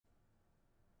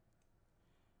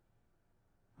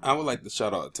I would like to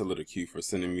shout out to Little Q for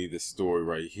sending me this story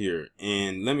right here.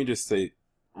 And let me just say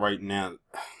right now,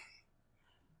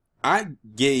 I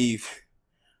gave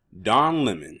Don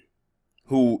Lemon,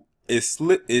 who is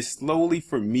slowly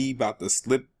for me about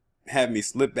to have me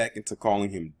slip back into calling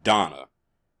him Donna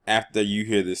after you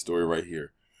hear this story right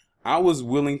here. I was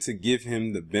willing to give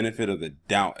him the benefit of the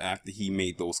doubt after he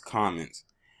made those comments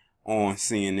on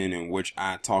CNN, in which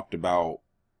I talked about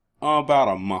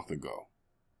a month ago.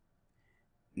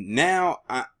 Now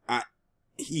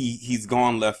he's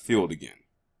gone left field again.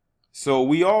 So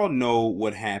we all know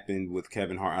what happened with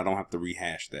Kevin Hart. I don't have to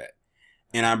rehash that.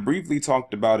 And I briefly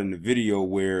talked about in the video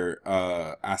where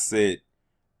I said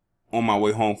on my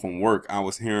way home from work, I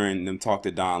was hearing them talk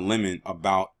to Don Lemon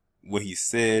about what he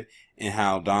said and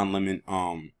how Don Lemon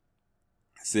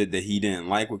said that he didn't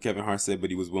like what Kevin Hart said, but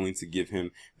he was willing to give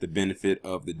him the benefit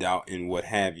of the doubt and what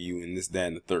have you, and this, that,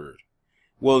 and the third.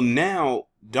 Well, now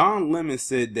Don Lemon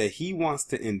said that he wants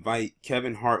to invite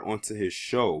Kevin Hart onto his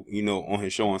show, on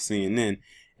his show on CNN,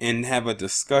 and have a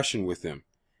discussion with him.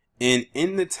 And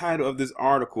in the title of this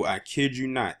article, I kid you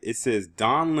not, it says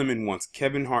Don Lemon wants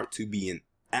Kevin Hart to be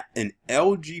an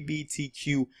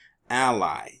LGBTQ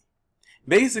ally.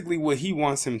 Basically, what he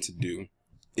wants him to do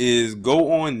is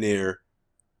go on there,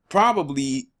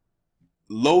 probably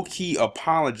low-key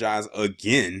apologize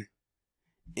again,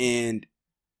 and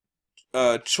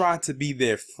try to be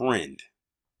their friend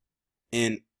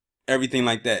and everything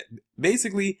like that.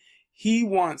 Basically, he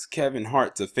wants Kevin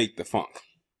Hart to fake the funk.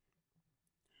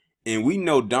 And we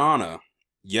know Donna,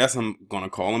 yes, I'm going to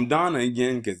call him Donna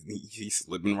again because he's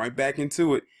slipping right back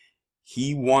into it.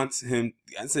 He wants him,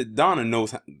 I said Donna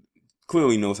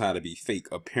clearly knows how to be fake,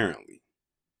 apparently.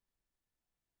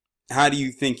 How do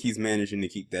you think he's managing to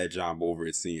keep that job over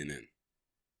at CNN?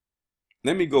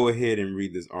 Let me go ahead and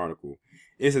read this article.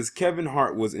 It says Kevin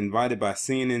Hart was invited by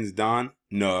CNN's Don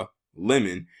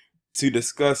Lemon to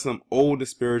discuss some old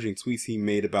disparaging tweets he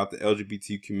made about the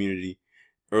LGBT community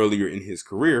earlier in his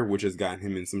career, which has gotten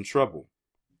him in some trouble.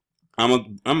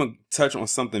 I'm gonna touch on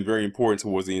something very important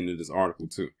towards the end of this article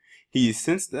too. He has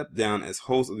since stepped down as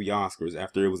host of the Oscars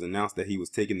after it was announced that he was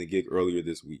taking the gig earlier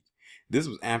this week. This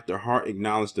was after Hart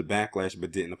acknowledged the backlash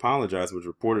but didn't apologize, which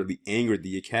reportedly angered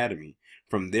the Academy.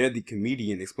 From there, the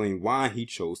comedian explained why he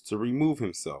chose to remove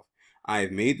himself. I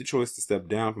have made the choice to step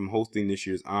down from hosting this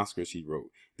year's Oscars, he wrote.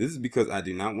 This is because I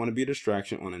do not want to be a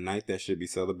distraction on a night that should be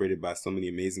celebrated by so many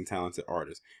amazing, talented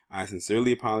artists. I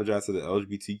sincerely apologize to the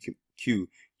LGBTQ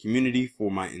community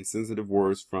for my insensitive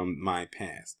words from my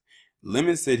past.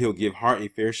 Lemon said he'll give Hart a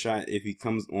fair shot if he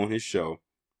comes on his show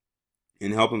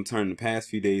and help him turn the past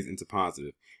few days into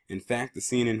positive. In fact, the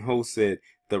CNN host said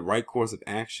the right course of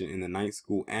action in the night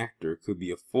school actor could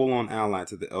be a full-on ally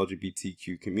to the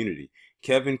LGBTQ community.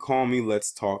 Kevin, call me,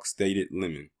 let's talk, stated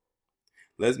Lemon.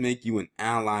 Let's make you an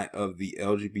ally of the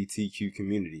LGBTQ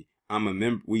community. I'm a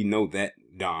member. We know that,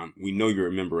 Don. We know you're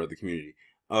a member of the community.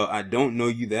 I don't know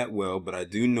you that well, but I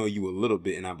do know you a little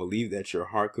bit, and I believe that your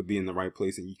heart could be in the right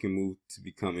place and you can move to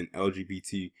become an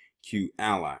LGBTQ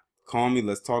ally. Call me,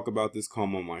 let's talk about this.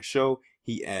 Come on my show.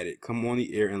 He added, come on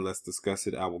the air and let's discuss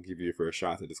it. I will give you a fair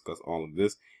shot to discuss all of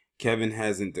this. Kevin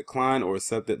hasn't declined or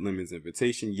accepted Lemon's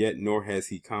invitation yet, nor has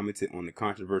he commented on the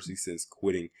controversy since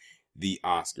quitting the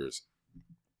Oscars.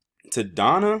 To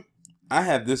Donna, I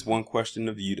have this one question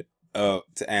of you to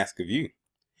ask of you.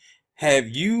 Have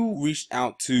you reached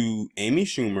out to Amy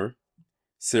Schumer,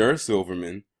 Sarah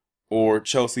Silverman, or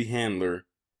Chelsea Handler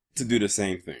to do the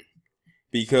same thing?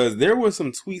 Because there were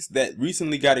some tweets that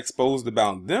recently got exposed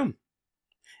about them.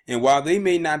 And while they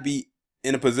may not be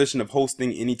in a position of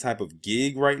hosting any type of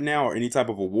gig right now or any type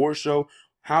of award show,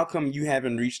 how come you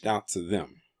haven't reached out to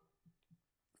them?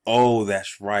 Oh,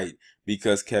 that's right.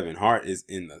 Because Kevin Hart is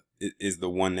the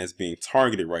one that's being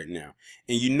targeted right now.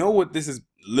 And you know what this is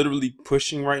literally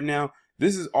pushing right now?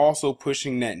 This is also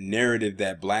pushing that narrative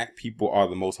that black people are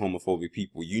the most homophobic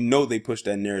people. You know they push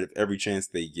that narrative every chance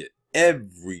they get.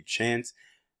 Every chance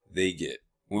they get.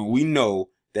 When we know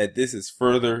that this is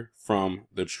further from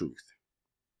the truth.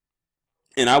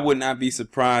 And I would not be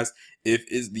surprised if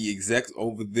it's the execs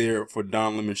over there for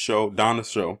Donna's show,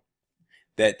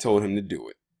 that told him to do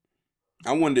it.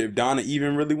 I wonder if Donna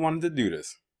even really wanted to do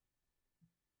this.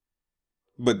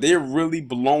 But they're really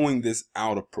blowing this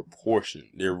out of proportion.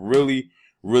 They're really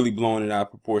blowing it out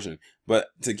of proportion. But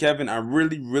to Kevin, I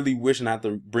really wish, and I have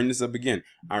to bring this up again,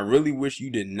 I really wish you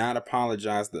did not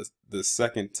apologize the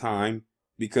second time,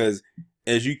 because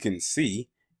as you can see,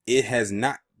 it has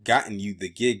not gotten you the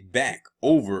gig back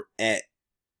over at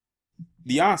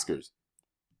the Oscars.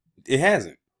 It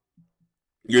hasn't.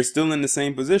 You're still in the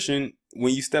same position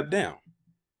when you step down.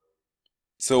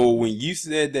 So when you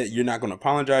said that you're not going to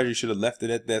apologize, you should have left it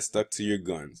at that, stuck to your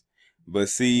guns. But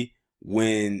see,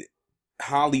 when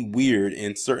Holly Weird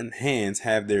and certain hands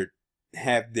have their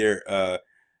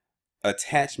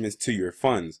attachments to your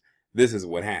funds, this is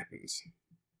what happens.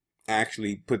 I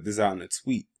actually put this out in a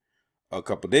tweet a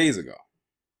couple days ago.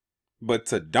 But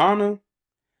to Donna,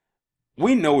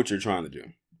 we know what you're trying to do.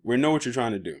 We know what you're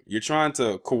trying to do. You're trying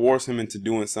to coerce him into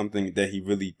doing something that he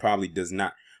really probably does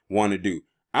not want to do.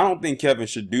 I don't think Kevin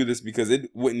should do this because it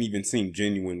wouldn't even seem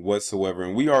genuine whatsoever.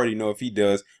 And we already know if he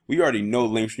does, we already know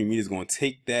Lamestream Media is going to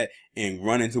take that and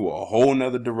run into a whole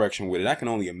nother direction with it. I can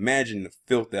only imagine the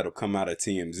filth that'll come out of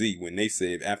TMZ when they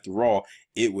say, after all,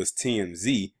 it was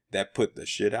TMZ that put the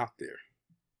shit out there.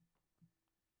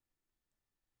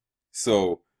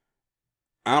 So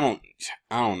I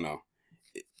don't know.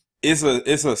 It's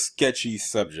a sketchy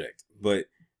subject, but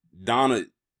Donna,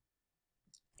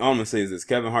 all I'm gonna say is this: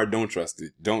 Kevin Hart, don't trust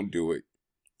it. Don't do it.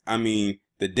 I mean,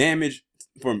 the damage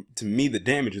to me, the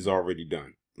damage is already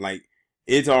done. Like,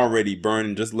 it's already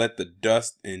burning. Just let the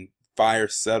dust and fire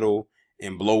settle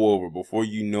and blow over. Before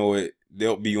you know it,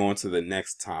 they'll be on to the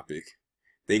next topic.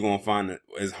 They gonna find,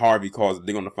 as Harvey calls it,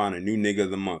 they're gonna find a new nigga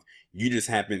of the month. You just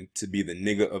happen to be the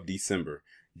nigga of December.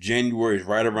 January is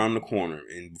right around the corner,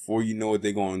 and before you know it,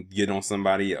 they're gonna get on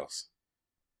somebody else.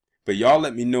 But y'all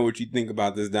let me know what you think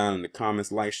about this down in the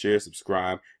comments. Like, share,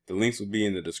 subscribe. The links will be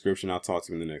in the description. I'll talk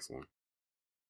to you in the next one.